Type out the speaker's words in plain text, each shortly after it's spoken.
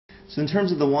So in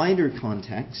terms of the wider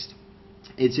context,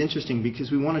 it's interesting because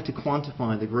we wanted to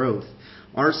quantify the growth.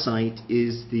 Our site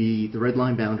is the red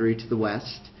line boundary to the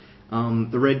west.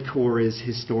 The red core is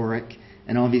historic,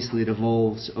 and obviously it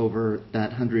evolves over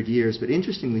that 100 years. But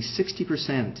interestingly,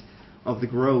 60% of the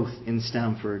growth in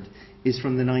Stamford is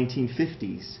from the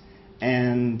 1950s.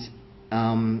 And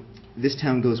this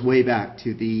town goes way back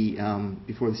to the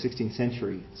before the 16th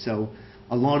century. So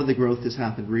a lot of the growth has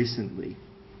happened recently,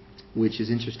 which is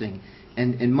interesting.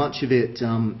 And much of it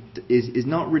is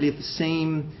not really of the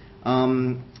same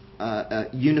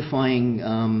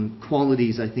unifying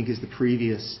qualities, I think, as the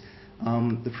previous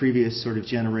sort of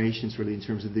generations, really, in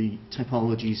terms of the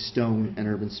typology, stone, and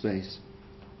urban space.